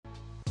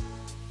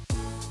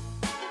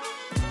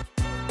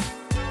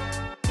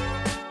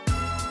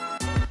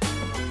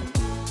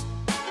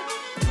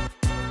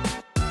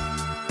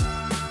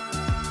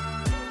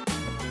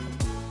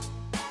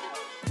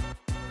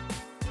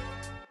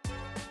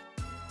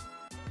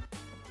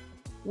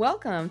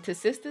Welcome to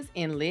Sistas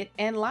in Lit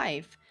and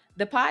Life,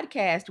 the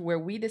podcast where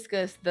we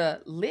discuss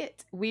the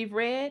lit we've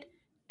read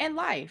and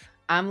life.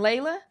 I'm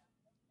Leila.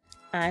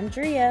 I'm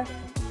Drea.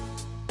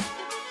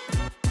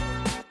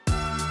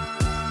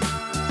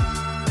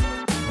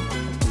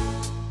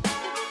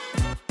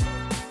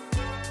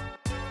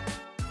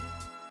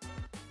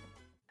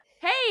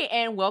 Hey,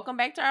 and welcome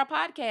back to our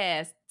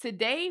podcast.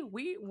 Today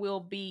we will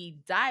be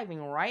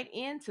diving right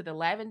into the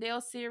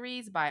Lavendale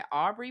series by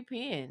Aubree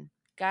Pynn.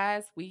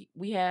 Guys, we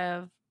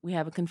have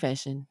a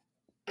confession.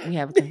 We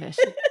have a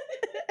confession.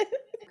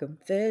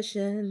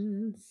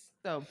 Confessions.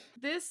 So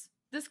this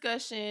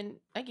discussion,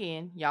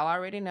 again, y'all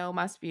already know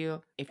my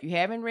spiel. If you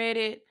haven't read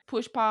it,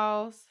 push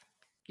pause,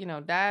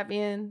 dive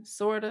in,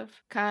 sort of,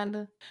 kind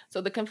of.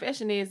 So the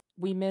confession is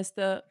we messed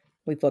up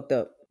We fucked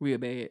up. real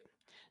bad.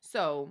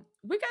 So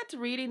we got to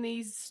reading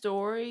these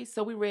stories.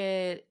 So we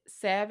read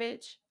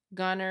Savage,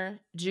 Gunner,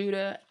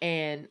 Judah,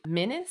 and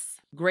Menace.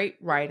 Great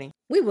writing.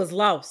 We was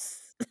lost.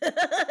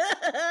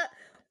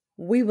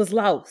 We was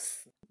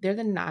lost. They're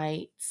the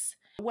knights.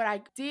 What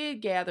I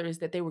did gather is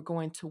that they were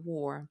going to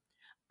war.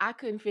 I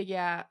couldn't figure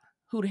out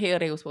who the hell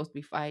they were supposed to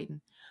be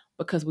fighting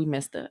because we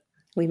messed up.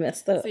 We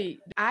messed up.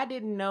 See, I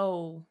didn't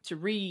know to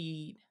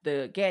read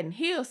the Gadden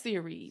Hill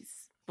series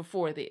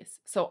before this.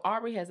 So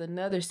Aubree has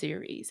another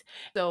series.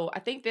 So I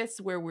think that's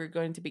where we're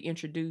going to be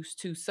introduced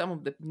to some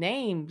of the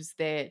names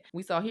that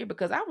we saw here,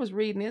 because I was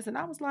reading this and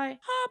I was like,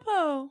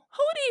 Harpo,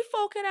 who these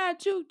folk at our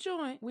juke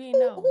joint? We ain't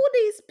know. Who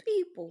these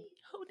people?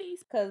 Who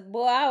these? Cause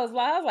boy, I was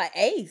like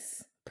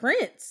Ace,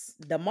 Prince,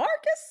 DeMarcus.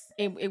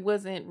 It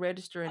wasn't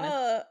registering.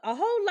 A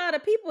whole lot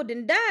of people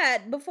done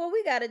died before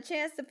we got a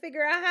chance to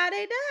figure out how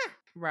they died.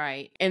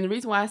 Right. And the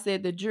reason why I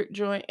said the jerk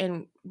joint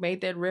and made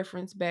that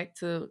reference back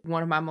to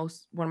one of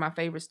my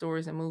favorite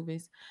stories and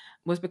movies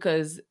was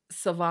because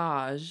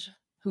Savage,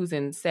 who's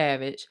in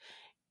Savage,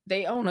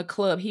 they own a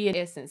club, he and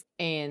Essence,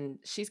 and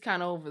she's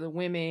kind of over the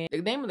women.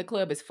 The name of the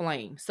club is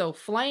Flame. So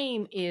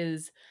Flame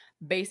is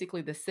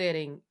basically the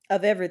setting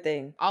of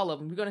everything. All of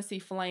them. We're going to see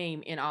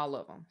Flame in all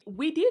of them.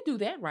 We did do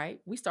that, right?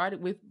 We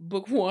started with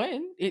book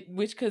one,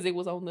 which because it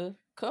was on the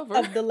cover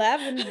of the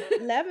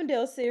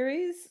Lavendale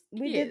series.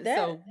 We did that.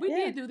 So we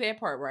did do that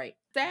part right.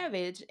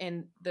 Savage,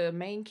 and the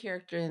main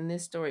character in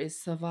this story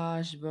is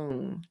Savage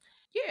Boone.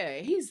 Yeah,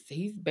 he's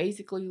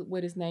basically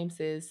what his name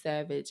says,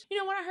 Savage.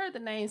 When I heard the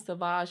name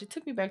Savage, it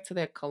took me back to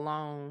that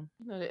cologne.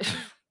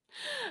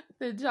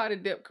 The Johnny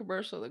Depp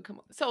commercial that come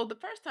on. So the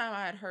first time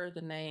I had heard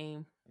the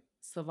name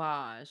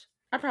Savage,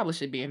 I probably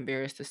should be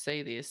embarrassed to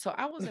say this. So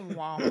I was in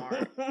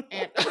Walmart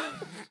and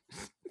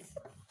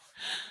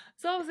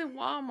so I was in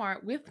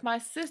Walmart with my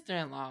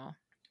sister-in-law,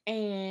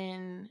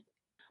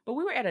 but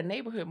we were at a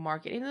neighborhood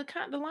market and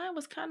the line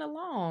was kind of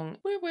long.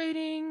 We're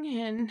waiting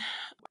and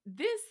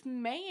this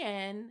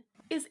man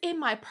is in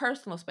my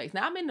personal space.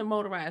 Now I'm in the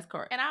motorized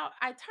car and I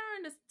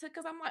turned this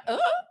because I'm like,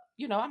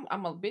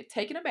 I'm a bit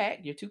taken aback.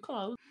 You're too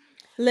close.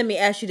 Let me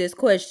ask you this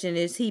question.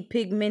 Is he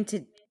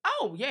pigmented?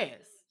 Oh, yes.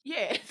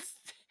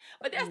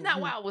 But that's not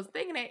why I was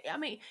thinking that. I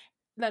mean,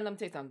 let me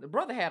tell you something. The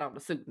brother had on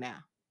the suit now.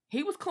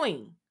 He was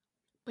clean,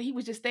 but he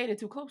was just standing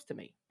too close to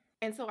me.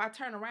 And so I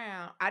turned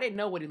around. I didn't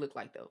know what he looked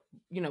like, though,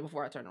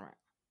 before I turned around.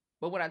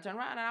 But when I turned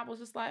around, I was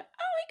just like,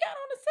 oh, he got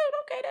on the suit.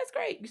 Okay, that's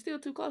great. You're still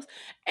too close.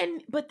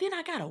 But then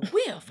I got a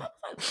whiff. I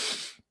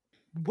was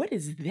like, what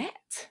is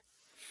that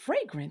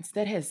fragrance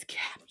that has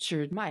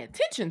captured my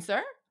attention,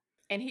 sir?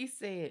 And he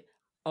said,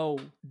 oh,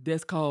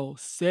 that's called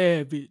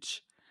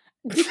Savage.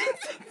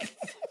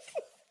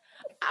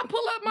 I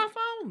pull up my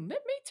phone. Let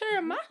me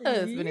turn my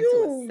husband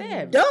into a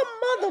savage. Dumb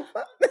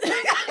motherfucker.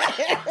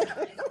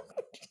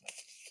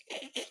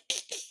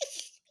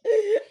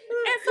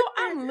 And so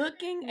I'm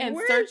looking and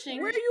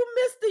searching. Where you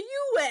Mr.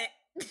 You at?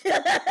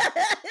 And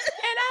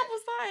I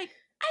was like,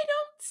 I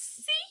don't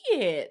see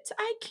it.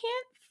 I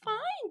can't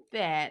find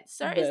that,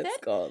 sir. Is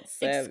that called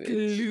Savage.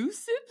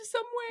 Exclusive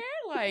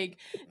somewhere? Like,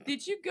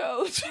 did you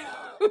go to...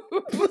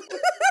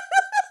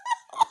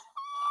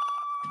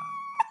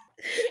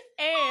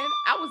 And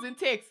I was in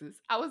Texas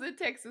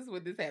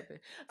when this happened.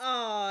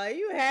 Oh,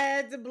 you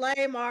had to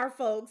blame our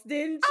folks,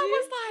 didn't you? I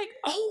was like,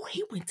 oh,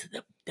 he went to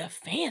the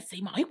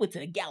fancy mall. He went to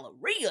the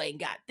Galleria and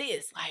got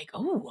this. Like,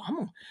 oh,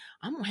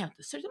 I'm gonna have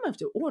to search. I'm gonna have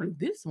to order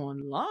this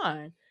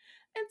online.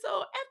 And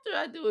so after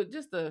I do it,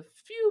 just a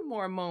few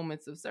more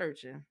moments of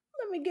searching,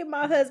 let me get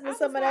my husband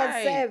some of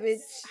that Savage.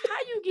 How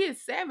you get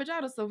Savage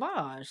out of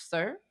Savage,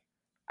 sir?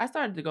 I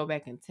started to go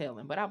back and tell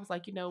him, but I was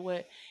like, you know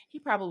what? He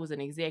probably was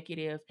an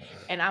executive,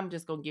 and I'm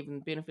just gonna give him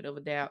the benefit of a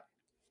doubt.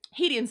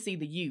 He didn't see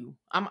the U.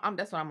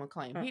 That's what I'm gonna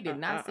claim. He did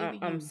not see the U.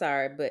 I'm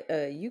sorry, but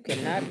you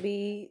cannot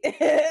be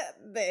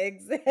the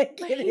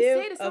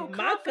executive so of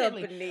my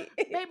company.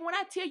 Baby, when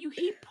I tell you,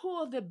 he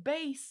pulled the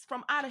bass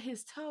from out of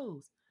his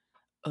toes.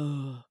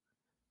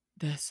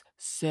 That's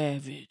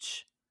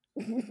Savage,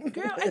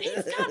 girl, and he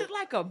sounded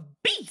like a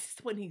beast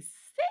when he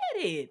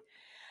said it.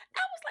 I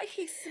was like,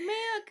 he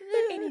smelled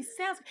good and he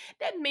sounds good.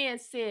 That man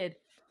said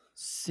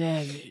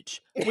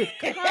Savage with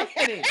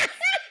confidence.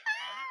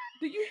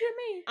 Do you hear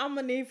me? I'm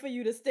gonna need for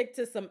you to stick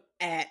to some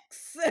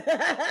acts.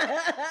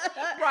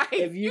 Right.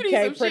 If you need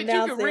can't some shit you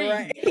pronounce can it read.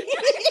 right.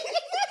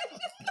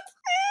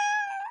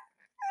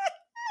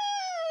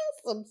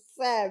 Some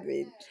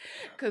savage.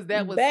 Because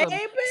that was Baby. some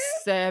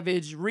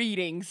savage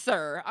reading,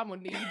 sir. I'm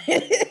going to need you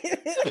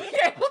to be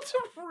able to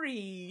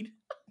read.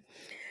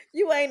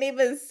 You ain't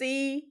even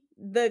see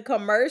the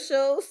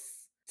commercials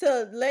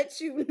to let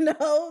you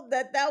know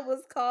that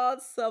was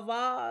called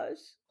Sauvage.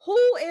 Who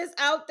is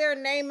out there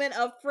naming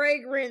a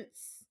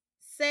fragrance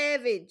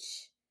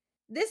Savage?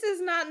 This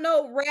is not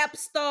no rap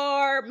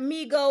star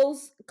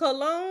Migos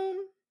cologne.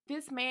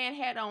 This man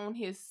had on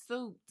his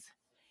suit.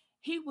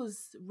 He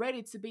was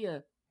ready to be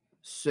a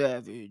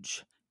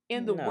savage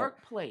in the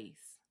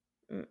workplace.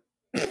 You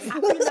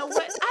know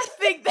what? I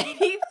think that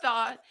he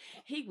thought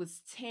he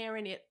was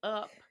tearing it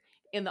up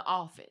in the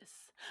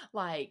office.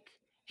 Like,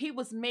 he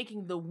was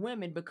making the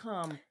women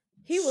become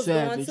He was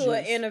savages. going to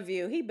an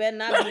interview. He better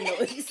not be no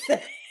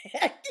executive.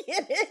 He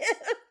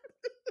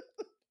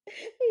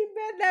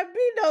better not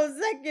be no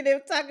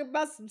executive talking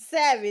about some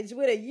savage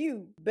with a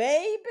U.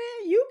 Baby,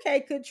 you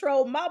can't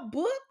control my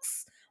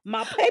books,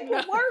 my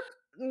paperwork.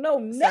 No,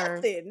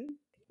 nothing. Sir,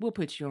 we'll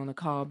put you on the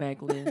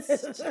callback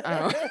list.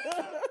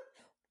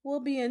 We'll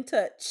be in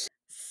touch.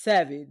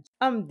 Savage.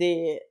 I'm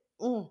dead.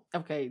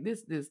 Okay,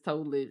 this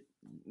totally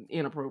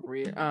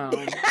inappropriate.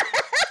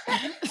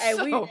 Hey,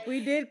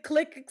 we did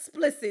click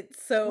explicit,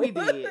 so we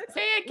did.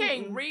 Man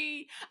can't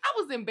read. I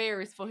was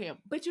embarrassed for him,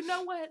 but you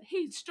know what?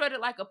 He strutted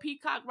like a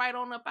peacock right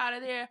on up out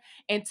of there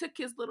and took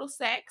his little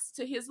sacks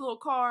to his little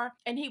car,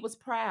 and he was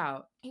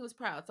proud. He was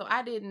proud. So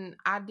I didn't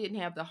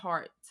have the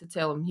heart to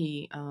tell him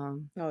he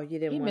you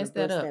didn't want messed to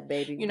that up. That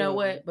baby. You know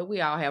what? But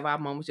we all have our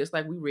moments. Just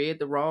like we read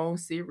the wrong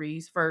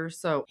series first,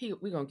 so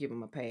we're gonna give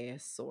him a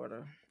pass,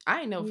 sorta.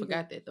 I ain't never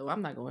forgot that though.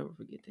 I'm not gonna ever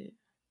forget that.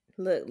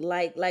 Look,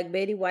 like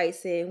Betty White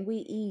said, we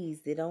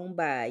eased it on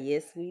by.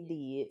 Yes, we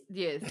did.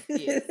 Yes.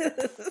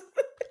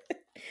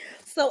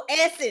 So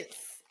Essence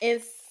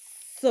and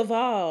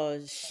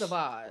Sauvage.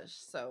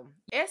 So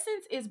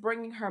Essence is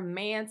bringing her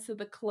man to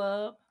the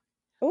club.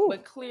 Ooh.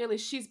 But clearly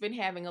she's been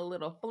having a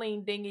little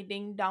fling dingy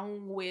ding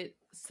dong with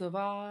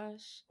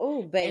Sauvage.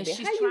 Oh, baby.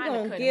 How you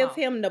gonna give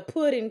him the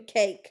pudding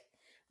cake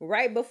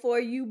right before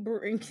you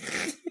bring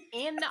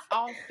in the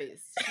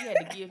office? She had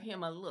to give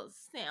him a little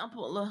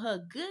sample of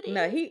her goodies.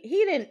 No,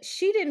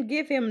 she didn't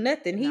give him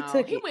nothing. He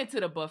took it. He went to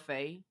the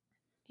buffet.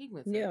 He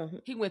went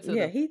to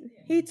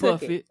he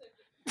took buffet. It.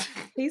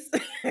 He's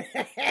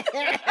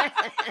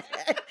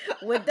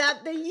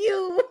without the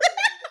U.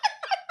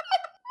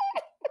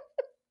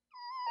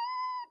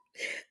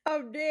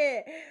 I'm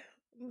dead.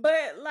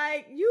 But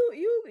like you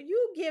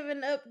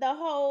giving up the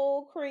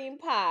whole cream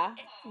pie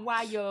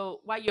while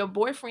your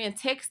boyfriend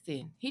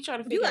texting. He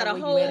trying to figure out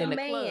where you at in the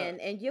man club.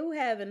 and you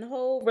having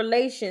whole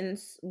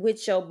relations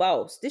with your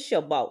boss. This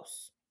your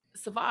boss.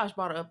 Savage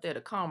brought her up there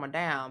to calm her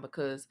down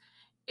because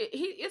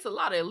it's a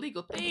lot of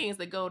illegal things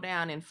that go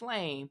down in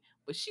Flame,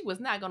 but she was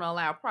not going to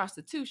allow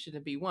prostitution to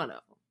be one of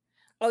them.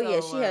 Oh,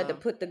 yeah, she had to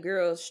put the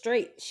girls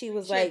straight. She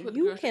was like,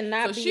 you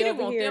cannot be she didn't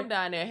over want here. them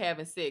down there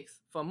having sex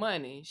for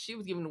money. She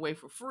was giving away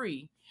for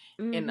free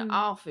in the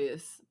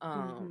office.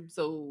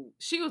 So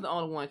she was the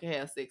only one who could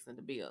have sex in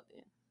the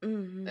building.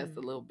 That's a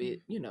little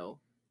bit,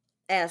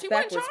 Ass she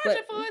backwards, wasn't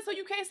charging for it, so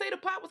you can't say the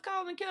pot was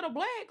calling kettle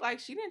black. Like,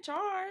 she didn't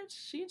charge.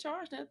 She didn't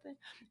charge nothing.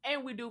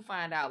 And we do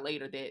find out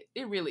later that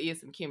it really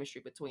is some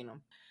chemistry between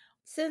them.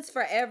 Since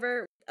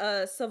forever,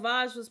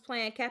 Savage was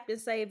playing Captain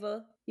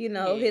Saver,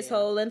 his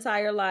whole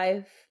entire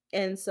life.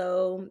 And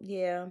so,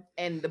 yeah.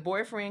 And the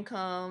boyfriend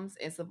comes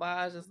and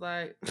Savage is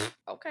like,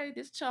 okay,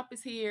 this chump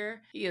is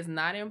here. He is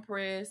not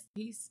impressed.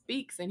 He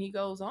speaks and he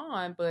goes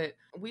on, but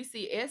we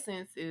see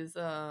Essence is,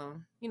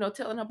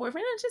 telling her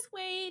boyfriend, just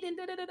wait and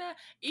da-da-da-da.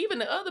 Even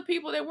the other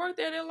people that work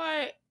there, they're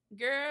like,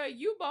 girl,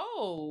 you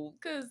bold.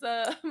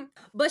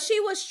 But she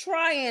was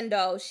trying,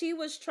 though. She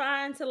was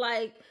trying to,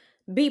 like,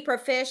 be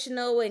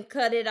professional and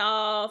cut it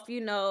off,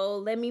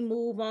 let me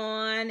move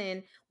on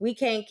and we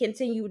can't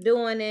continue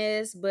doing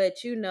this. But,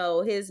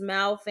 his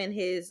mouth and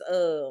his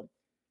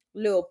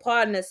little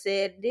partner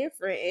said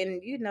different,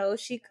 and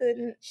she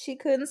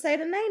couldn't say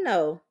the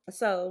no.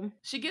 So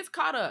she gets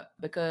caught up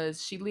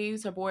because she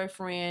leaves her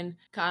boyfriend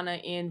kind of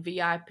in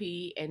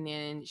VIP, and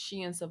then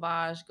she and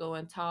Savage go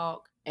and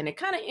talk. And they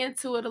kind of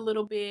into it a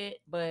little bit,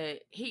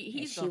 but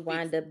she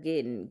wind up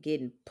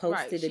getting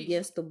posted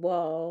against the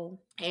wall.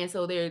 And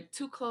so they're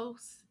too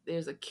close.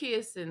 There's a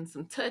kiss and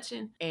some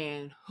touching.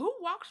 And who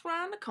walks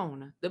around the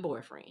corner? The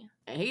boyfriend.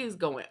 And he's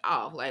going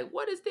off. Like,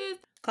 what is this?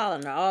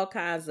 Calling her all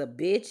kinds of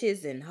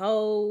bitches and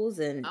hoes.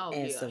 And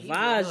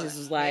Savage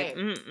is like,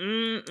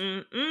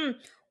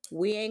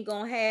 we ain't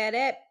gonna have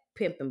that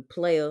pimping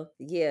player.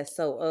 Yeah,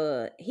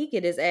 so he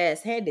get his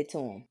ass handed to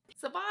him.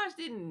 Savage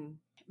didn't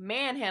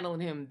manhandle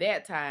him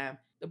that time.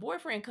 The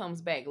boyfriend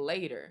comes back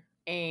later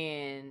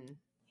and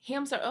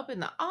hems her up in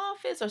the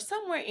office or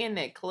somewhere in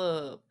that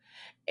club.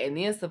 And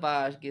then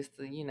Savage gets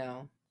to,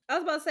 I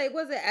was about to say,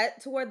 was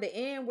it toward the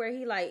end where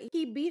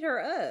he beat her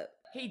up?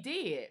 He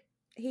did.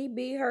 He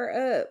beat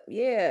her up.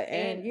 Yeah,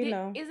 and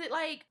And is it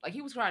like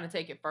he was trying to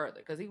take it further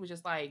because he was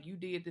just like, you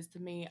did this to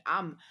me.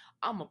 I'm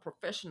a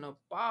professional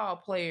ball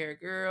player,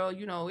 girl.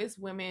 It's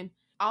women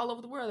all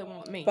over the world that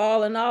want me.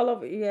 falling all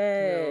over.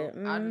 Yeah.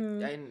 Well,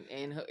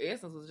 and her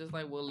essence was just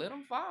like, well, let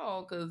them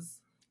fall because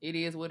it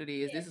is what it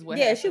is. This is what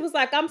Yeah, she happened. was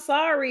like, I'm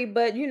sorry,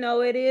 but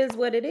it is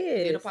what it He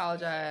did is.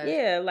 apologize.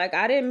 Yeah, like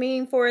I didn't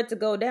mean for it to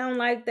go down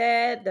like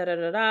that. Da da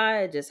da da.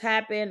 It just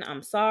happened.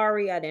 I'm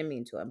sorry. I didn't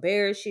mean to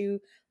embarrass you.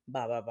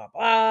 Blah blah blah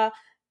blah.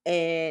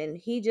 And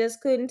he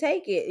just couldn't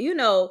take it.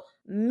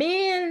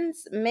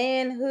 Men's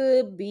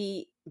manhood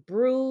be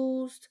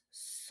bruised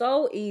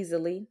so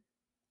easily.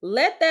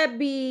 Let that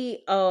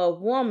be a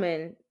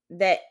woman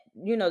that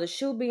the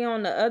shoe be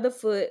on the other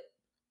foot.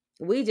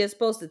 We just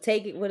supposed to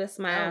take it with a Oh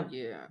smile.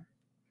 yeah.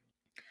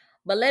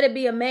 But let it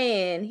be a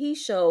man, he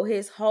showed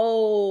his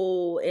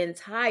whole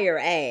entire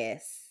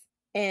ass.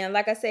 And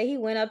like I said, he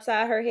went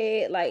upside her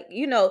head. Like,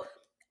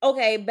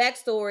 okay,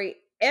 backstory.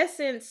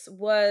 Essence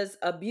was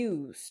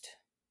abused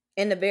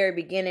in the very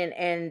beginning,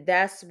 and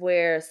that's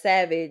where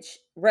Savage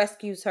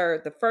rescues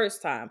her the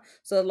first time.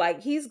 So,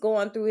 like, he's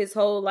going through his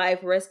whole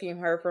life rescuing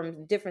her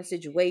from different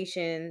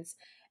situations.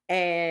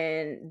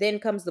 And then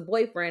comes the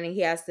boyfriend, and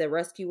he has to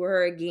rescue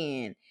her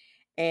again.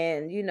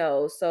 And,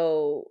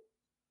 so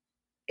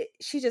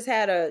she just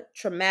had a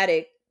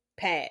traumatic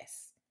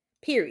past.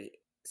 Period.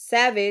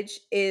 Savage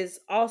is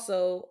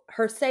also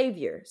her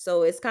savior.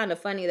 So it's kind of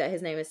funny that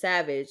his name is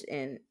Savage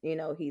and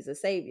he's a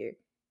savior.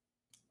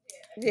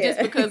 Yeah. Just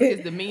because of his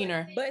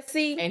demeanor. But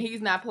see, and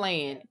he's not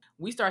playing,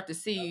 we start to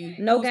see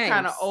no who's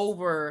kind of games.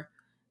 over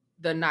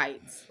the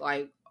knights.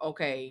 Like,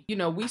 okay,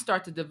 we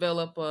start to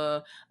develop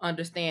a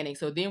understanding.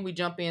 So then we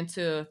jump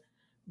into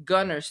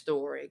Gunner's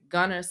story.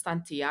 Gunner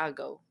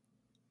Santiago.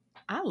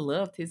 I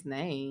loved his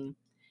name.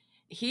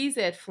 He's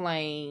at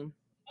Flame.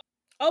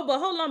 Oh, but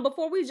hold on.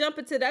 Before we jump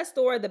into that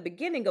story, the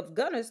beginning of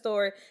Gunner's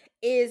story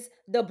is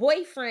the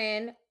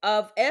boyfriend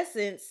of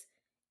Essence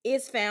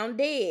is found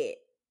dead.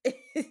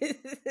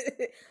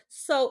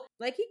 So,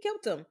 like, he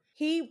killed him.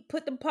 He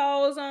put the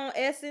paws on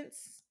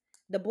Essence.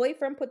 The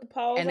boyfriend put the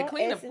paws And the on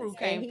cleanup crew Essence,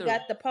 and came he through.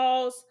 got the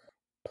paws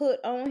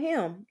put on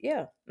him.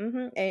 Yeah.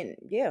 And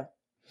yeah,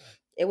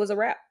 it was a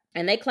wrap.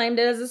 And they claimed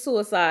it as a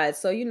suicide.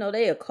 So,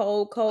 they a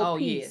cold Oh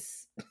piece. yes.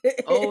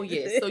 Oh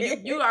yes. So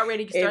you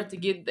already start If to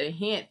get the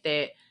hint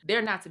that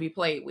they're not to be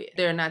played with.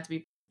 They're not to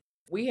be.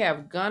 We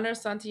have Gunner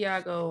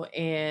Santiago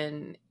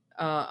and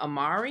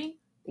Amari.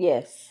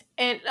 yes.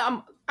 And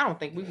I don't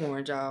think we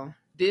warned y'all.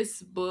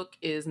 This book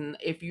is,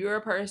 if you're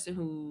a person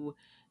who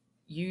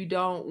you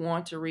don't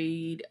want to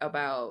read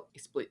about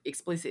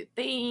explicit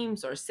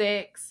themes or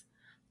sex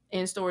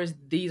in stories,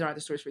 these aren't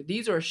the stories for you.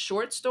 These are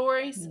short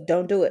stories,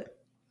 Don't do it.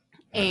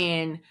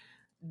 and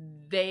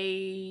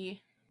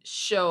they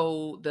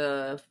show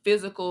the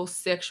physical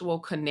sexual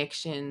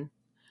connection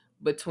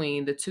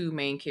between the two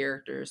main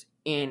characters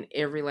in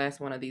every last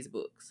one of these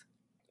books.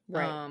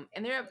 Right.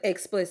 And they're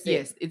Explicit.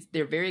 yes,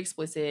 they're very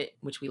explicit,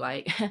 which we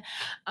like.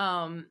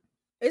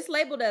 It's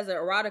labeled as an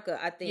erotica,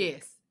 I think.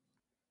 Yes.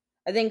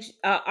 I think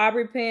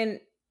Aubree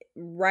Pynn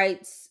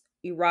writes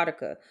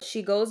erotica.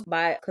 She goes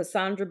by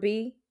Cassandra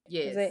B. Is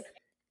Yes. it?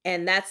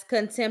 And that's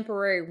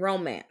contemporary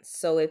romance.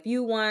 So if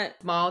you want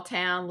Small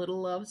town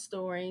little love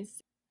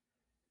stories.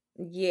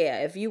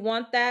 if you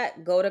want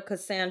that, go to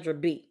Cassandra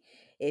B.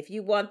 If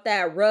you want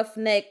that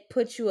roughneck,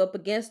 put you up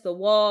against the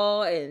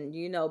wall and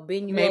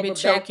bend you Maybe over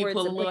choke you, backwards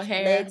pull a and little put your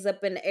hair. legs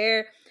up in the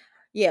air,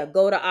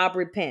 go to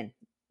Aubree Pynn.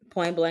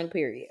 Point blank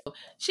period.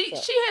 She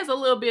has a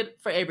little bit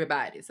for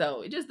everybody.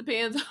 So it just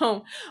depends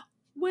on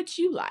what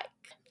you like.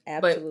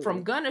 Absolutely. But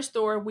from Gunner's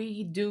story,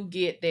 we do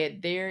get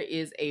that there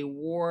is a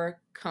war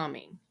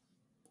coming.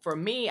 For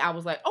me, I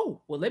was like,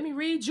 oh, well, let me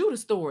read Judah's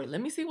story.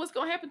 Let me see what's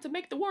going to happen to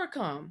make the war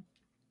come.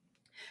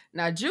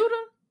 Now, Judah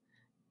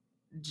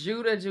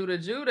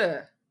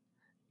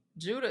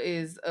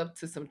is up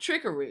to some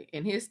trickery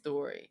in his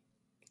story.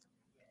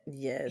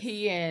 Yes.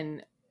 He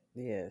and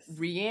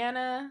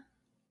Rihanna.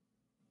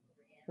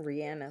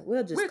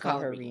 We'll just call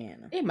her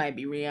Rihanna. It might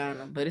be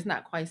Rihanna, but it's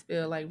not quite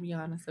spelled like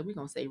Rihanna, so we're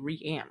going to say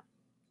Rihanna.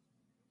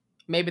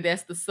 Maybe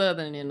that's the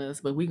Southern in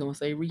us, but we're going to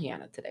say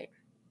Rihanna today.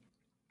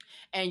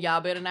 And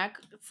y'all better not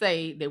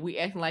say that we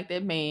acting like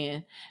that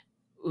man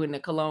when the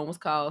cologne was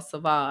called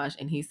Savage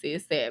and he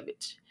said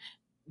Savage.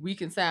 We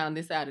can sound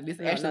this out, and this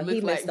actually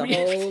looks like the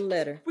whole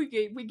letter. we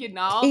getting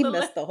all he the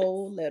missed the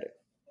whole letter.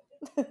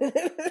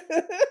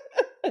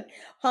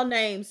 Her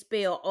name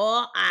spelled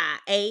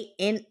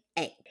Riana.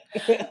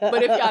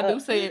 But if y'all do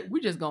say it,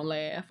 we're just gonna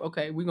laugh.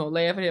 Okay, we're gonna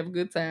laugh and have a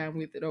good time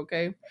with it.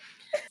 Okay.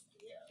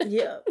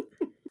 Yeah.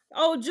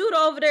 Oh, Judah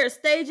over there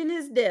staging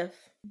his death.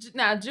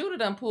 Now Judah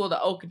done pulled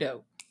the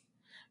okey-doke.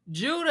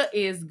 Judah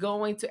is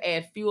going to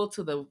add fuel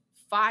to the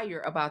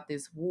fire about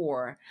this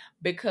war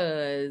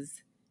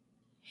because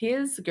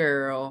his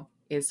girl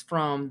is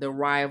from the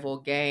rival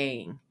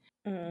gang.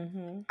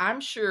 Mm-hmm.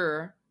 I'm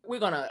sure I'm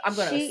gonna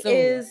she assume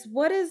is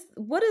what is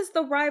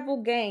the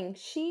rival gang?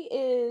 She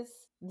is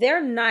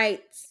their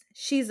knights.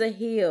 She's a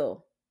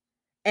heel.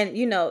 And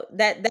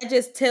that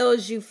just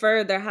tells you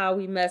further how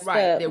we messed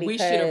Right. up, That we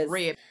should have because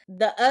read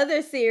the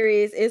other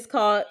series is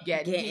called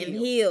Getting Getting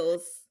Healed.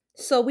 Heels.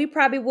 So we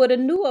probably would have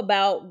knew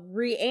about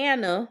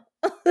Rihanna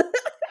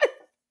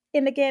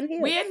in the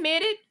Getting We Heels.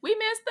 admit it. We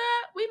messed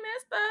up. We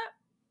messed up.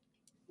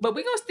 But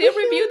we're gonna We still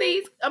review human.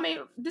 these. I mean,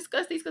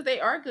 discuss these because they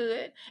are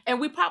good.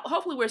 And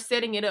hopefully we're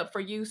setting it up for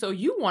you so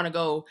you want to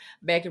go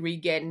back and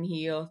read Getting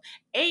Healed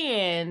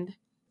and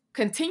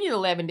continue the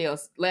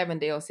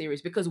Lavendale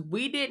series, because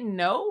we didn't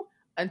know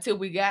until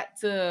we got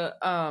to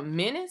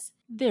Menace.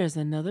 There's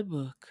another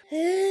book.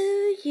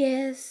 Oh,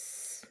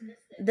 yes.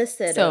 The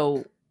setup.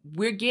 So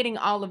we're getting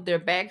all of their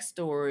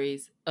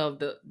backstories of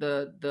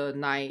the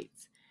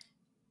knights,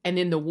 and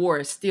then the war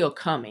is still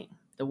coming.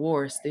 The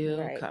war is still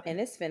Right. coming. And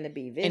it's finna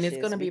be And it's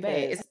vicious gonna be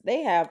bad. because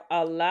they have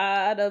a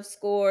lot of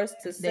scores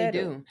to They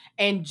settle. do.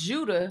 And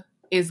Judah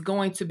is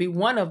going to be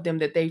one of them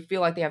that they feel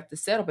like they have to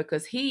settle,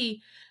 because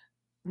he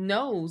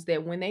knows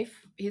that when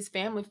his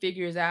family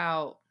figures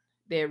out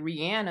that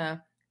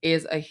Rihanna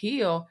is a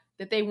heel,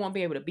 that they won't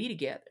be able to be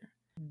together.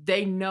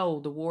 They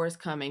know the war is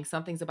coming,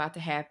 something's about to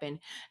happen,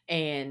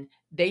 and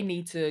they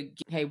need to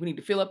hey, we need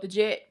to fill up the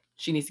jet.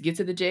 She needs to get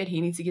to the jet,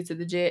 he needs to get to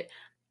the jet.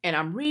 And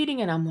I'm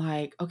reading and I'm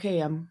like, okay,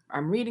 I'm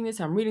reading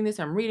this, I'm reading this,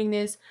 I'm reading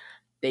this.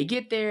 They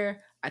get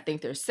there. I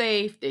think they're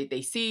safe.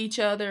 They see each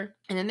other.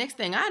 And the next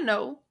thing I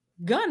know,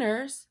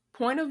 Gunner's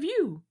point of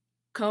view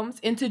comes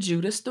into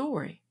Judah's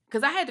story.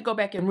 Because I had to go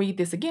back and read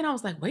this again. I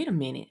was like, wait a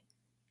minute.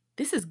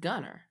 This is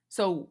Gunner.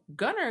 So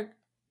Gunner,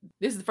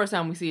 this is the first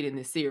time we see it in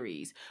this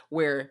series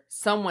where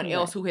someone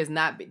else who has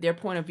not been, their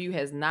point of view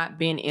has not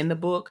been in the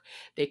book,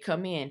 they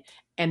come in.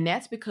 And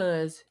that's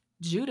because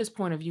Judah's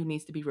point of view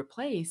needs to be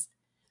replaced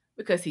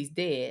because he's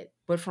dead.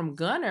 But from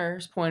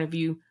Gunner's point of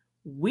view,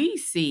 we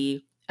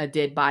see a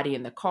dead body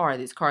in the car,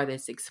 this car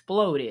that's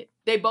exploded.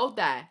 They both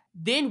die.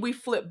 Then we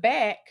flip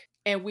back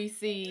and we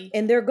see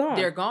And they're gone.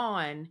 They're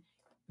gone.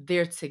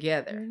 They're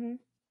together.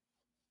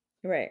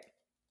 Mm-hmm. Right.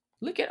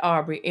 Look at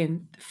Aubree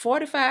in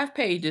 45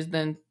 pages,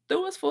 then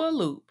threw us for a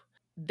loop.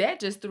 That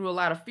just threw a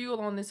lot of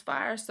fuel on this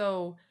fire.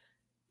 So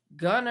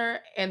Gunner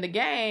and the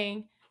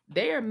gang,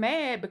 they are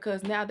mad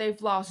because now they've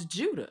lost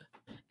Judah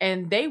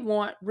and they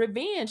want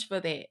revenge for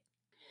that.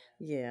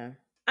 Yeah.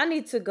 I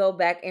need to go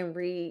back and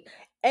read.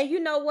 And you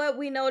know what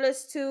we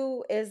noticed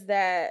too is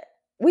that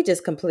we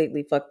just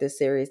completely fucked this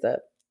series up.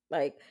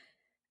 Like,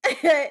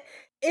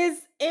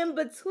 it's in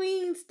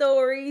between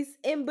stories,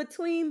 in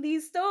between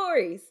these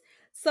stories.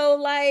 So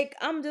like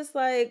I'm just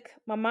like,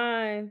 my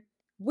mind,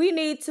 we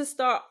need to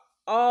start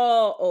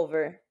all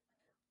over.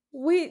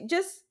 We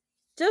just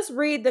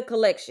read the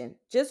collection.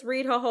 Just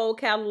read her whole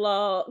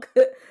catalog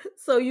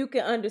so you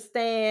can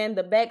understand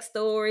the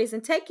backstories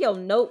and take your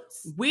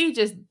notes. We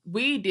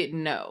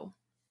didn't know.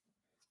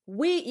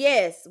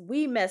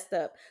 We messed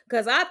up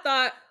because I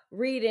thought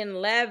reading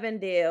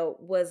Lavendale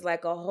was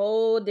like a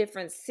whole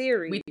different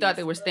series. We thought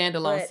they were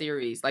standalone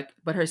series,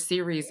 but her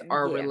series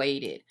are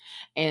related.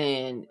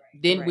 And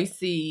then we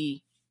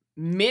see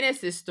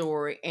Menace's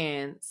story,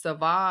 and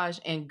Savage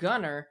and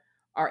Gunner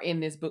are in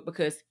this book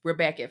because we're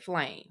back at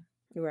Flame.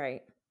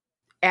 Right.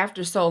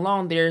 After so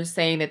long, they're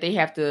saying that they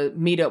have to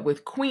meet up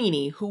with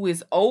Queenie, who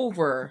is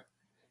over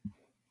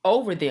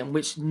them,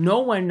 which no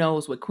one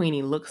knows what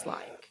Queenie looks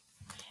like.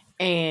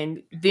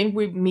 And then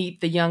we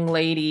meet the young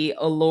lady,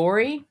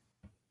 Aubree,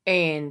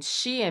 and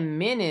she and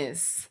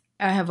Menace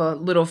have a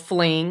little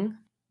fling.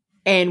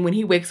 And when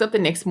he wakes up the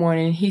next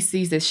morning, he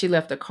sees that she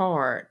left a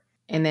card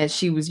and that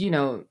she was,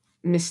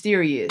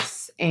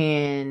 mysterious.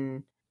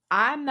 And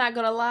I'm not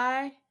going to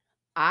lie,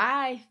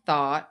 I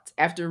thought,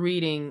 after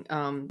reading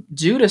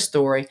Judah's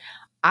story,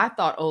 I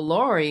thought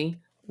Aubree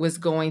was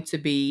going to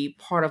be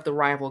part of the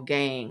rival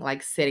gang,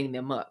 like setting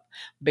them up.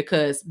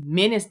 Because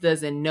Menace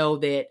doesn't know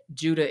that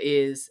Judah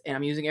is, and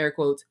I'm using air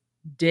quotes,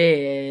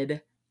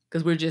 dead.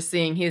 Because we're just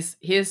seeing his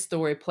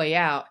story play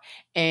out.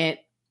 And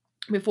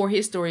before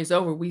his story is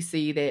over, we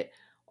see that,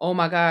 oh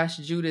my gosh,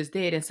 Judah's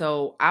dead. And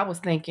so I was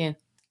thinking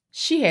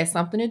she had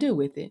something to do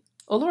with it.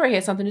 Aubree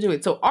had something to do with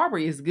it. So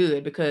Aubree is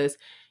good because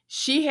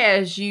she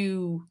has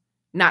you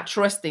not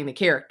trusting the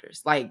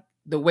characters, like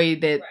the way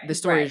that the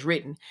story is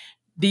written.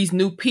 These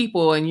new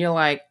people, and you're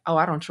like, oh,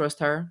 I don't trust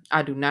her.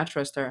 I do not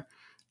trust her.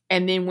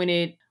 And then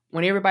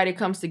when everybody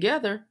comes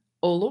together,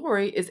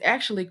 Aubree is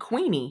actually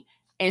Queenie.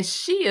 And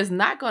she is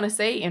not going to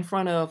say in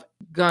front of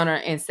Gunner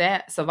and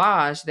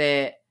Savage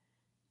that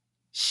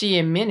she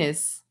and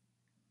Menace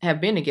have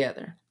been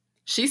together.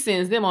 She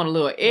sends them on a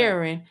little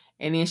errand,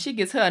 and then she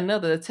gets her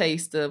another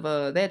taste of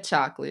that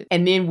chocolate.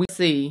 And then we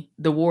see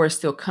the war is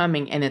still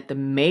coming, and that the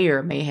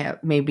mayor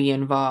may be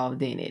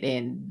involved in it.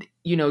 And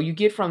you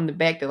get from the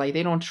back that like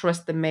they don't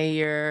trust the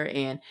mayor,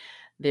 and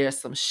there's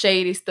some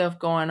shady stuff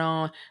going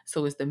on.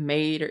 So is the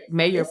mayor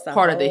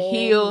part of the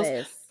Hills?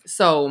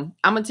 So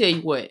I'm gonna tell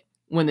you what.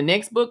 When the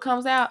next book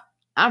comes out,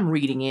 I'm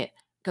reading it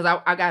because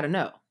I gotta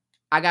know.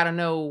 I gotta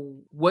know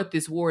what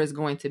this war is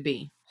going to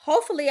be.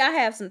 Hopefully I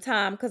have some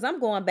time because I'm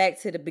going back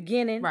to the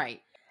beginning.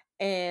 Right.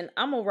 And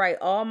I'm gonna write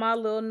all my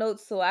little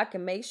notes so I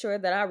can make sure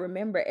that I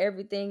remember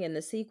everything in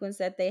the sequence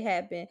that they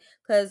happen.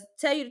 Cause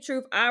tell you the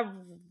truth, I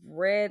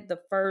read the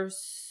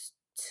first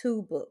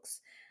two books.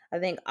 I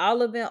think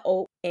Olive and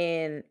Oak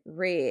and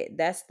Red.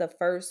 That's the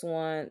first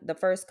one, the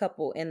first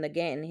couple in the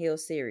Ganton Hill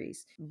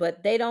series.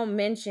 But they don't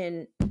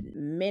mention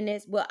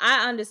minutes. Well,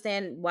 I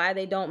understand why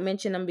they don't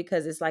mention them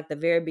because it's like the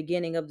very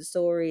beginning of the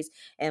stories,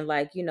 and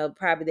like,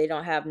 probably they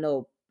don't have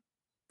no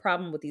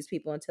problem with these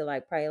people until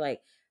like probably like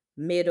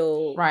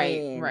middle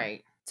end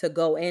Right. to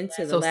go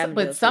into the So,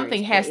 but Lavendale something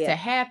series. But has to yeah,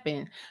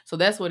 happen. So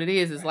that's what it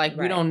is. It's like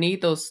we right, don't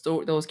need those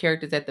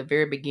characters at the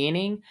very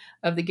beginning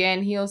of the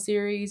Gann Hill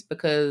series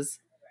because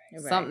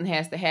right, something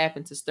has to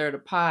happen to stir the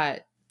pot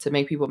to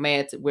make people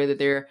mad, to whether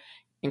they're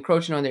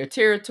encroaching on their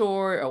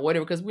territory or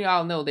whatever. Because we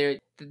all know they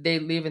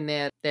live in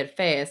that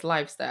fast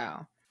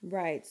lifestyle.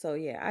 right. So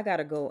yeah, I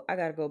gotta go. I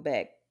gotta go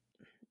back.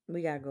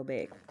 We gotta go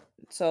back.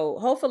 So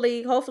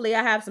hopefully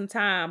I have some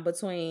time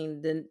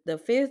between the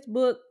fifth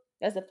book.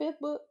 That's the fifth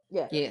book.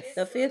 Yeah, Yes.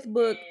 the fifth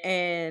book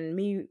and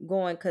me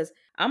going, because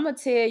I'm gonna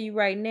tell you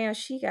right now,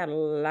 she got a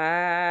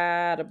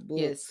lot of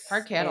Yes. books Her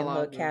in her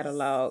catalog is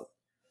catalog.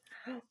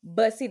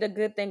 But see, the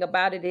good thing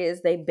about it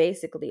is they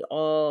basically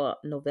all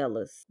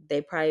novellas.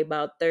 They probably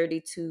about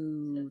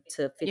 32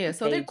 to 50 yeah.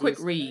 So they're quick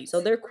pages. reads.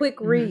 So they're quick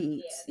Mhm.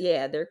 reads.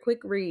 Yeah, they're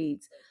quick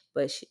reads.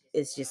 But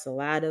it's just a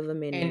lot of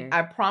them in And there.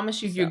 I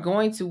promise you, you're So,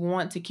 going to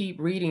want to keep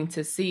reading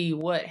to see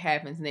what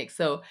happens next.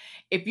 So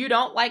if you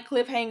don't like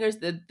cliffhangers,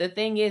 the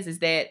thing is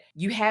that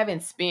you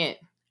haven't spent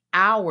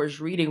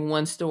hours reading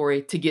one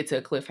story to get to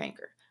a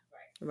cliffhanger.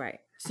 right.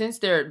 Since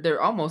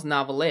they're almost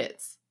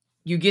novelettes,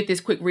 you get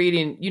this quick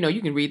reading, you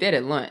can read that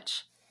at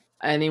lunch.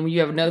 And then when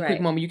you have another quick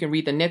Right. moment, you can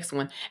read the next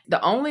one. The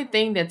only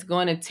thing that's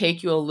going to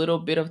take you a little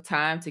bit of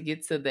time to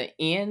get to the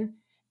end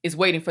is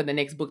waiting for the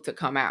next book to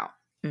come out.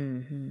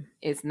 Mm-hmm.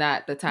 It's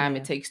not the time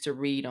it takes to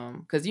read them,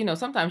 because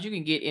sometimes you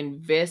can get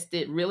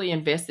really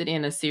invested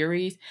in a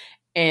series,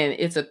 and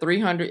it's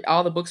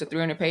all the books are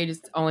 300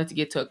 pages only to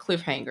get to a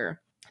cliffhanger.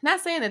 Not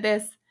saying that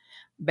that's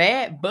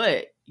bad,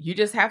 but you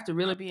just have to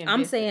really be invested.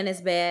 I'm saying it's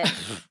bad.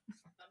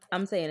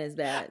 I'm saying it's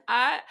bad.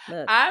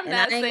 Look, I'm and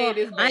not saying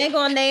it's bad. I ain't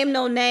gonna name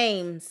no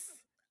names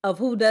of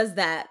who does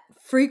that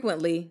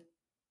frequently.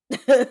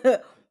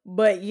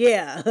 But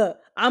yeah,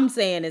 I'm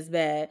saying it's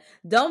bad.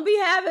 Don't be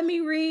having me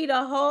read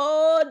a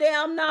whole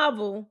damn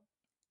novel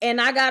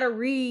and I gotta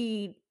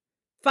read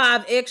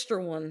 5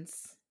 extra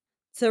ones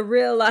to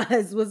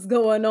realize what's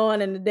going on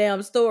in the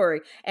damn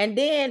story. And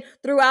then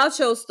throughout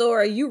your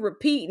story, you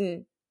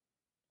repeating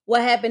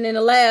what happened in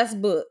the last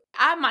book.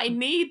 I might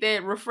need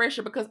that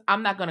refresher because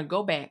I'm not gonna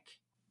go back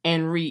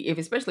and read,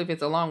 especially if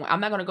it's a long one. I'm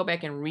not gonna go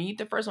back and read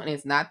the first one.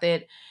 It's not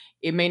that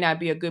it may not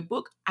be a good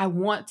book. I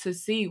want to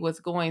see what's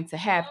going to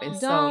happen.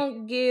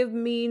 Don't give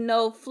me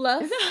no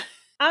fluff.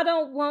 I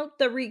don't want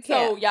the recap.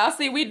 So y'all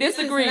see, we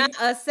disagree. This is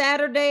not a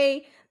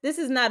Saturday. This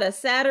is not a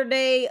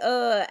Saturday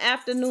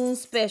afternoon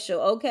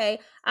special. Okay,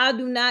 I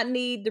do not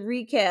need the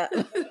recap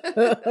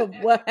of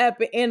what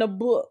happened in a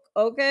book.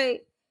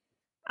 Okay,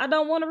 I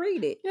don't want to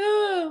read it.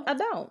 I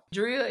don't.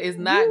 Drea is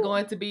not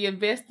going to be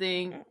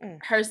investing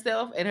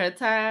herself and her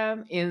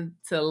time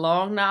into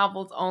long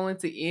novels only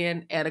to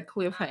end at a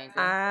cliffhanger.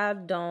 I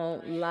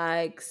don't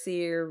like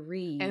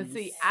series. And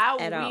see, I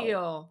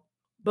will,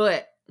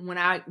 but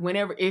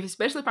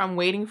especially if I'm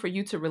waiting for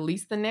you to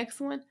release the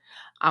next one,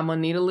 I'm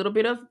gonna need a little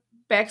bit of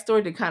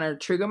backstory to kind of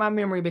trigger my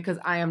memory, because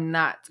I am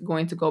not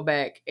going to go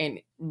back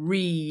and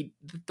read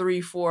the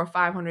 300, 400,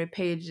 500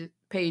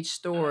 page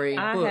story.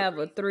 I have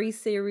a 3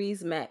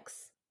 series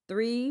max.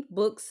 3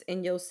 books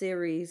in your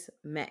series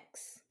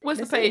max.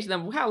 What's the page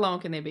number? How long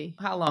can they be?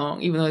 How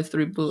long? Even though it's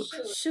 3 books.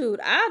 Shoot,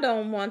 I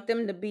don't want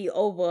them to be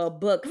over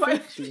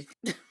 $150.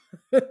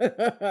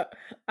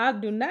 I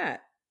do not.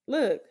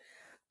 Look,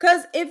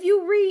 because if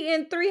you read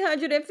in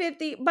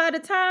 350, by the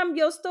time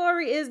your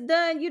story is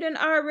done, you done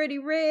already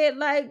read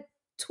like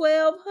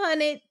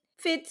 1,200,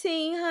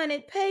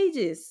 1,500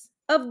 pages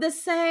of the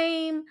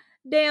same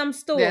damn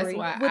story. That's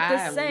why with the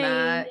I'm same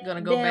not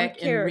gonna go back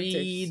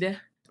characters. and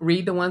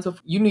read the ones with.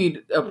 You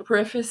need a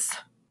preface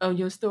of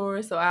your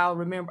story, so I'll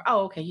remember.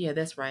 Oh, okay, yeah,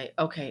 that's right.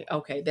 Okay,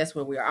 that's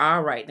where we are.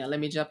 All right, now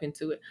let me jump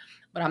into it.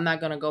 But I'm not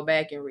gonna go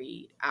back and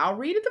read. I'll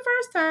read it the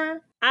first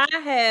time. I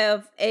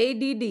have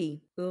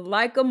ADD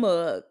like a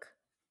mug.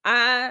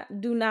 I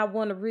do not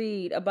want to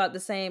read about the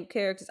same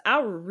characters. I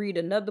will read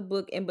another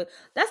book, but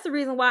that's the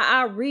reason why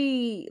I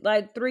read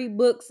like 3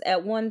 books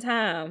at one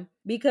time,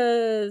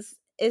 because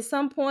at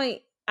some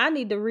point I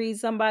need to read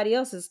somebody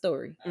else's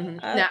story. Mm-hmm.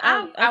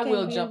 Now I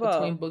will jump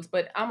between books,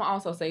 but I'm gonna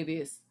also say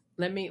this.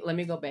 Let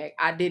me go back.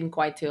 I didn't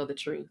quite tell the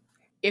truth.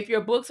 If your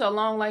books are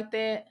long like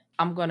that,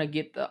 I'm gonna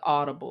get the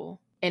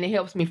Audible, and it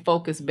helps me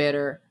focus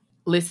better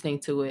listening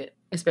to it,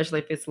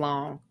 especially if it's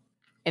long.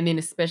 And then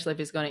especially if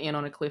it's going to end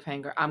on a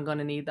cliffhanger, I'm going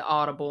to need the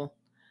Audible.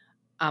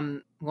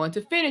 I'm going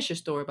to finish your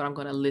story, but I'm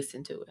going to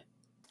listen to it.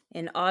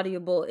 And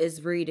Audible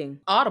is reading.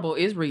 Audible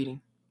is reading.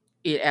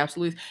 It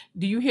absolutely is.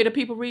 Do you hear the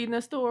people reading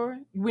the story?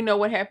 We know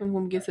what happens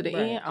when we get to the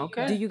end.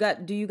 Okay. Do you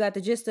got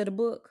the gist of the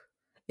book?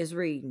 is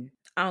reading.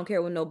 I don't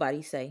care what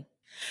nobody say.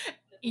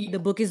 The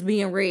book is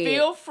being read.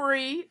 Feel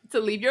free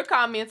to leave your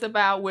comments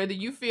about whether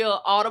you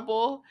feel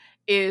Audible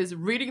is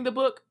reading the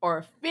book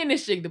or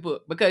finishing the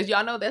book, because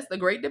y'all know that's the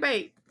great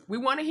debate. We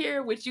want to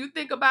hear what you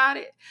think about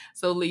it.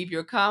 So leave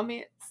your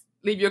comments,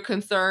 leave your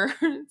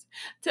concerns.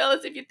 Tell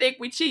us if you think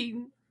we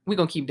cheating. We're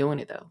going to keep doing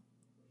it though,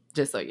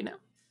 just so you know.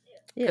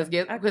 Yeah,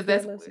 Because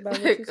that's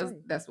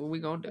what we're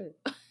going to do.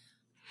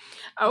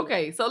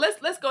 Okay, so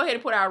let's go ahead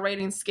and put our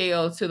rating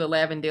scale to the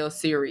Lavendale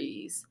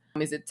series.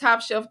 Is it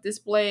top shelf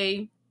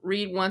display,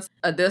 read once,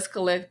 a dust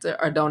collector,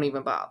 or don't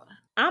even bother?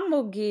 I'm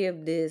going to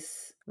give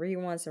this read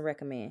once and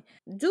recommend.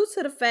 Due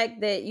to the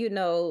fact that,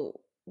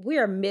 we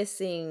are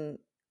missing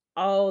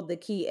all the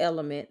key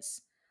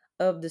elements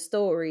of the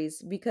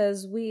stories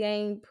because we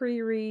ain't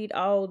pre-read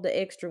all the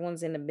extra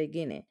ones in the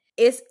beginning.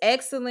 It's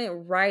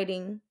excellent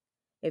writing.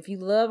 If you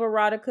love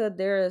erotica,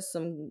 there are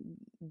some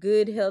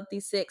good, healthy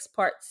sex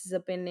parts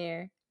up in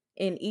there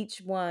in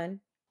each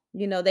one.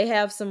 They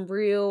have some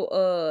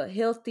real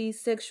healthy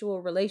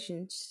sexual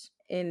relations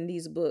in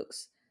these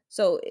books.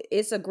 So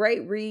it's a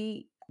great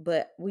read,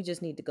 but we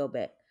just need to go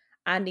back.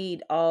 I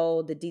need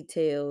all the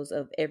details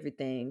of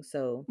everything.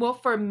 So, well,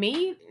 for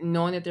me,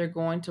 knowing that they're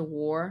going to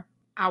war,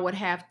 it would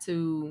have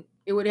to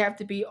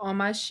be on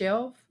my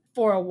shelf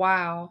for a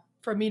while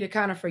for me to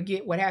kind of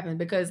forget what happened,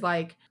 because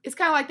like it's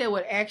kind of like that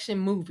with action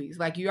movies.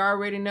 Like you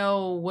already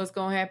know what's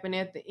going to happen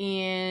at the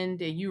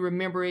end and you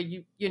remember it,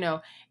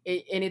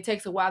 and it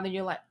takes a while, then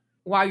you're like,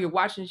 while you're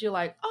watching it, you're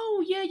like,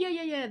 oh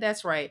yeah,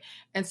 that's right.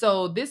 And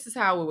so this is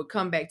how it would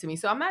come back to me.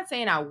 So I'm not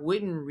saying I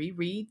wouldn't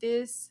reread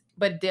this,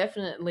 but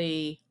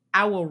definitely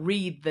I will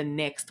read the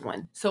next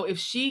one. So if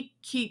she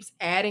keeps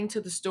adding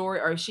to the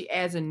story, or if she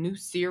adds a new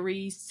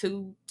series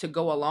to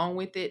go along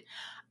with it,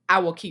 I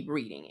will keep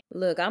reading it.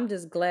 Look, I'm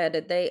just glad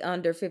that they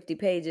under 50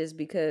 pages,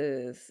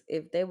 because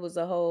if there was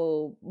a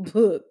whole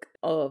book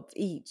of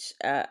each,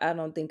 I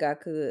don't think I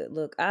could.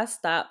 Look, I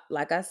stopped.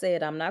 Like I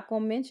said, I'm not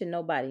going to mention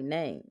nobody's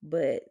name,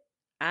 but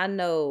I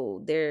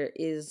know there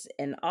is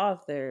an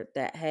author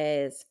that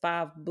has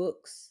 4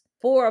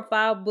 or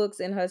 5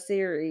 books in her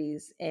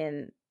series,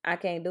 and I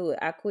can't do it.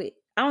 I quit.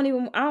 I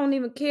don't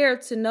even care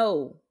to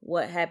know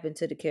what happened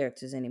to the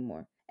characters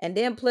anymore. And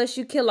then plus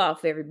you kill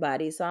off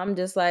everybody. So I'm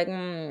just like,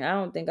 I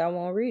don't think I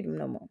want to read them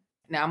no more.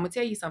 Now, I'm going to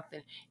tell you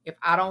something. If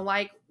I don't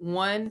like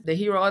one, the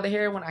hero or the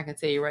heroine, I can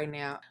tell you right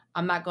now,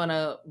 I'm not going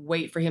to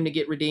wait for him to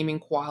get redeeming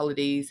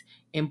qualities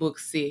in book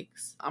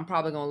 6. I'm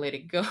probably going to let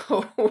it go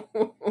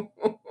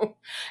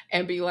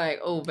and be like,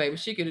 oh, baby,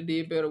 she could have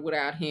did better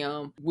without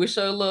him. Wish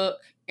her luck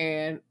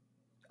and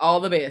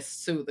all the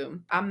best to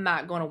them. I'm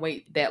not going to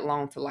wait that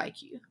long to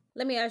like you.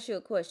 Let me ask you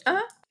a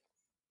question.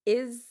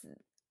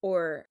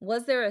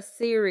 Was there a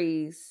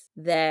series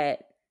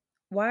that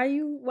why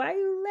you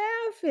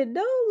laughing?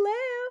 Don't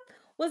laugh.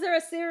 Was there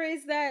a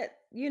series that,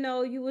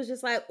 you was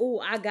just like, oh,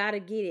 I gotta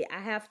get it. I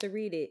have to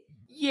read it?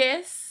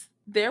 Yes,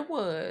 there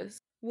was.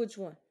 Which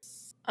one?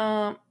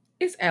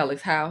 It's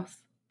Alex's House.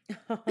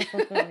 Oh,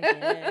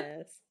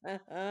 yes.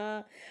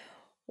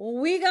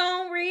 We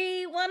gonna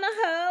read one of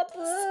her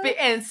books.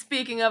 And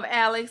speaking of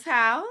Alex's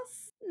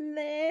House,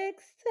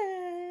 next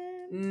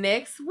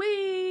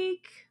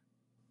week,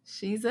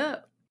 she's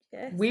up.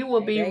 Yes, we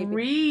will be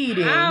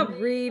reading. I'll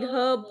read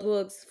her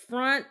books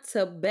front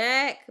to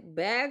back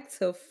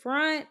to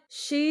front.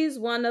 She's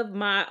one of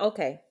my,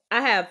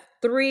 I have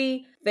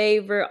 3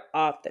 favorite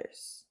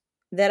authors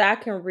that I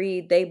can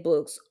read their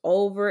books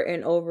over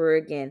and over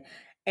again.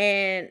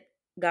 And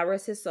God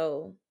rest his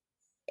soul,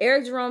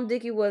 Eric Jerome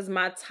Dickey was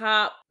my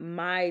top.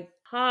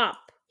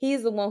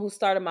 He's the one who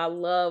started my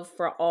love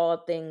for all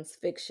things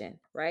fiction,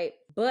 right?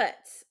 But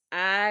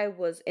I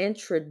was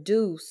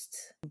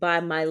introduced by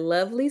my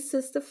lovely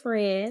sister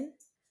friend,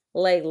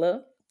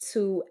 Leila,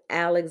 to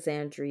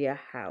Alexandria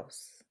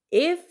House.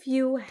 If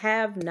you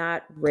have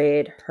not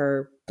read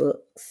her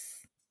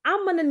books,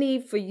 I'm going to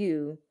need for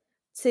you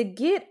to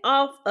get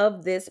off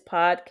of this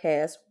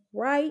podcast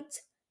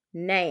right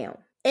now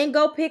and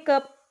go pick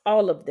up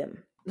all of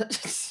them.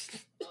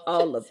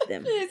 All of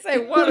them. She didn't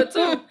say 1 or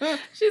 2.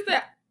 She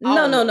said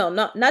no,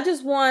 not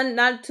just 1,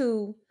 not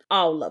 2,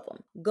 all of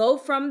them. Go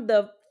from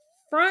the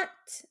front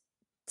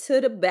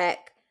to the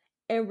back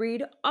and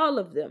read all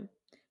of them.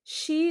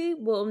 She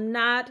will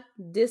not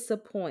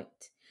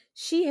disappoint.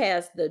 She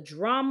has the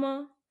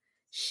drama,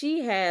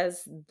 she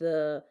has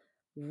the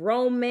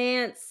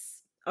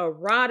romance,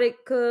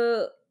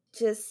 erotica,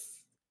 just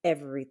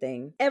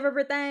everything.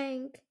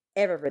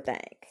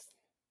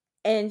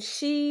 And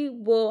she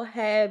will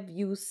have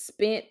you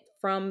spent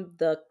from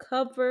the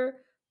cover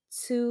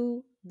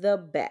to the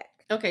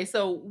back. Okay,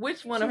 so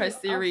which one of her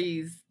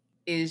series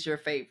is your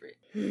favorite?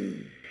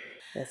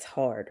 That's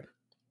hard.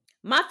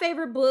 My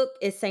favorite book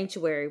is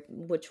Sanctuary,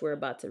 which we're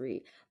about to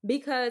read,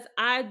 because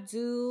I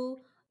do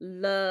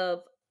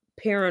love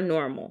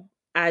paranormal.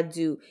 I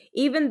do.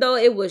 Even though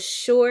it was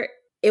short,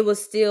 it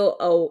was still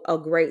a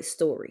great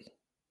story.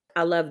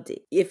 I loved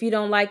it. If you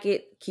don't like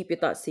it, keep your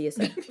thoughts to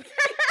yourself.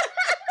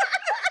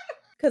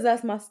 Because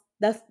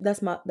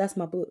That's my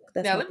book.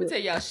 That's now my let me book.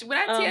 tell y'all. When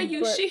I tell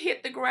you but she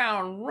hit the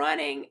ground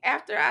running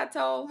after I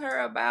told her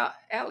about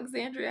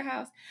Alexandria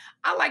House,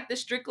 I like the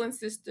Strickland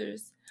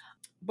sisters,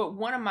 but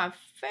one of my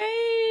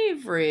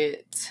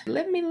favorite,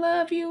 "Let Me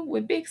Love You"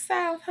 with Big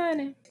South,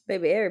 honey.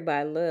 baby,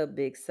 everybody love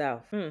Big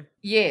South.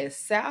 Yes,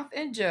 South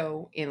and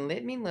Joe in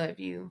 "Let Me Love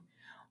You."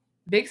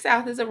 Big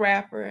South is a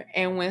rapper,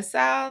 and when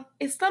South,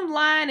 it's some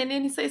line, and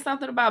then he say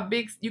something about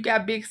you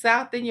got Big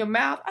South in your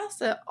mouth. I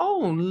said,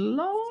 "Oh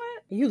Lord!"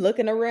 You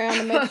looking around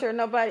to make sure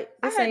nobody.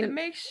 I had to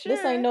make sure.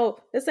 This ain't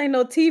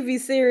no TV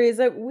series.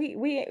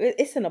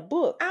 It's in a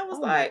book. I was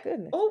oh like, my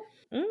goodness. "Oh,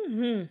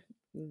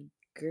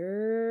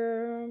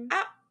 Girl.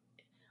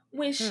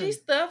 when she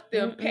stuffed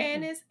them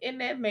panties in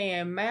that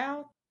man's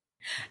mouth,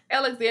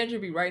 Alexandria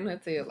be writing her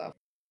tail off."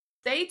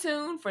 Stay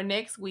tuned for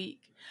next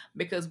week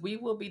because we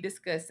will be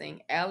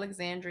discussing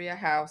Alexandria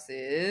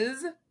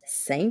House's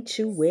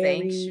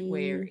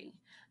Sanctuary.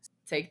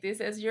 Take this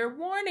as your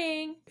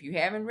warning. If you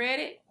haven't read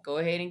it, go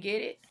ahead and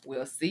get it.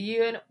 We'll see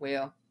you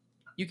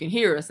you can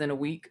hear us in a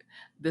week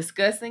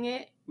discussing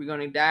it. We're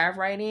going to dive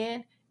right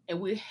in, and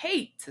we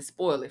hate to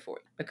spoil it for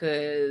you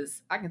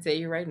because I can tell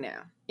you right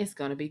now, it's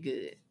going to be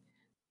good.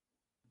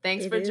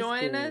 Thanks for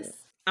joining us.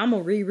 I'm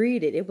going to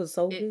reread it. It was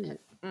so good.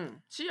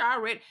 She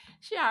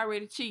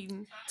already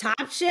cheating.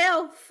 Top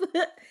shelf.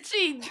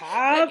 Cheating.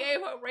 I gave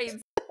her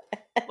ratings.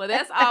 Well,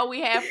 that's all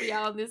we have for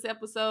y'all in this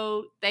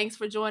episode. Thanks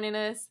for joining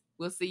us.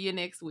 We'll see you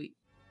next week.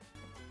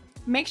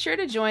 Make sure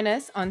to join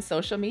us on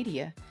social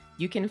media.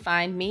 You can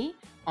find me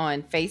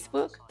on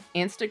Facebook,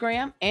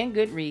 Instagram, and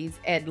Goodreads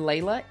at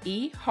Leila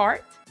E.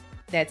 Hart.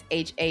 That's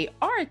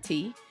Hart.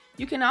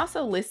 You can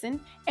also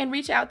listen and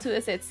reach out to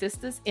us at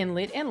Sistas in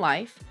Lit and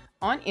Life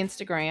on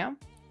Instagram.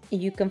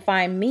 You can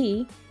find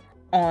me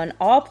on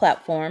all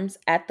platforms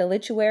at The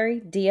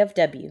Lituary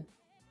DFW.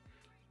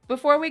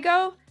 Before we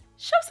go,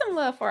 show some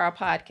love for our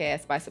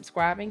podcast by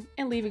subscribing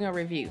and leaving a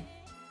review.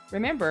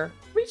 Remember,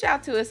 reach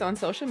out to us on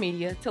social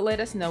media to let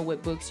us know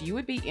what books you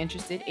would be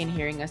interested in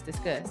hearing us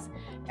discuss.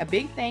 A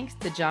big thanks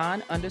to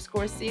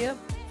John_Sib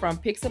from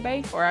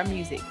Pixabay for our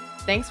music.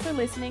 Thanks for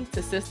listening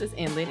to Sistas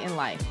in Lit and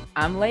Life.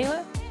 I'm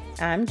Leila.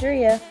 I'm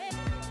Drea.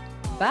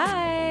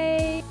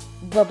 Bye.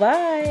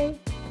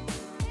 Bye-bye.